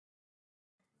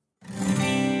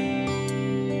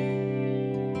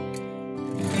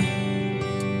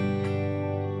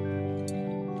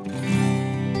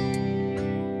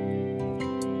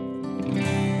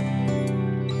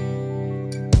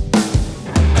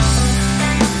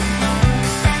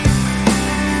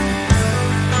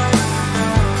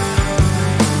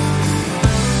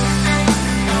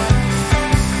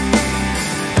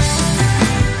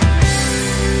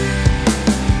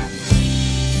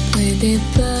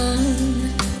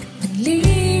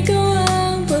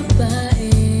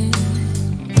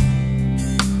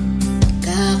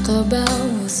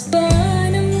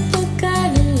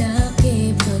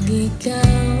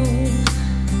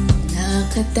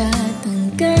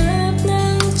Nakatatanggap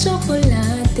ng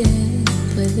tsokolate,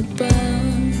 pwede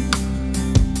bang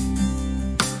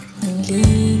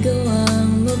manligaw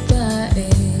ang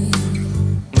babae?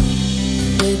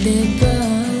 Pwede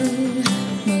bang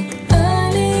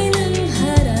mag-alay ng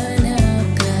harana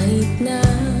kahit na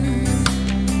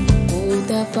o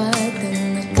dapat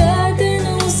ang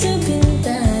nakatanong sa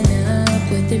bintana?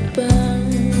 Pwede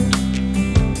bang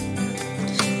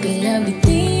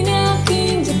galabitin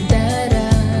aking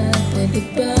gitara? Pwede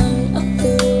bang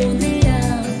ako na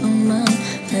lang ang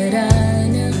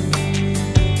mangharana?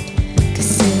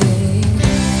 Kasi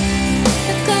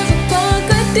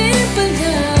nakakapagod din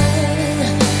pala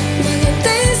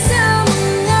maghintay sa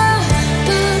mga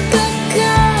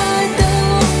pagkakataong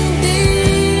di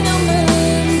naman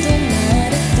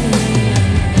dumarating.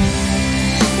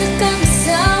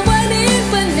 Nakakasawa din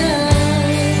pala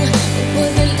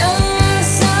magpadala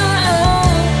sa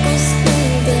akos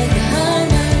ng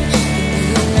tadhana.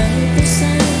 Hindi alam kung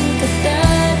saan ka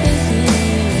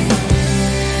dadalhin.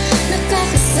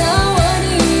 Nakakasawa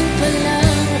rin pala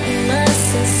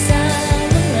umasa sa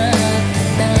mga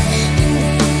katang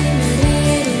hindi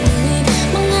maririnig,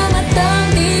 mga matang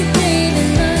di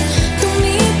kailanman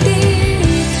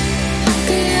tumitig.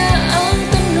 Kaya ang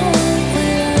tanong ko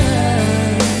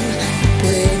lang,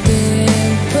 pwede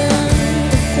bang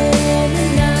ako na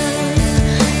lang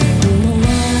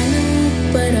gumawa ng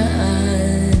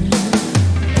paraan?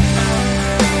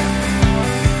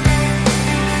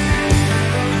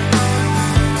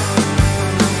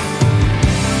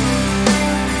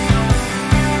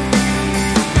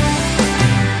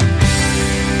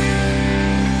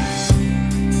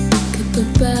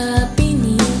 Kapag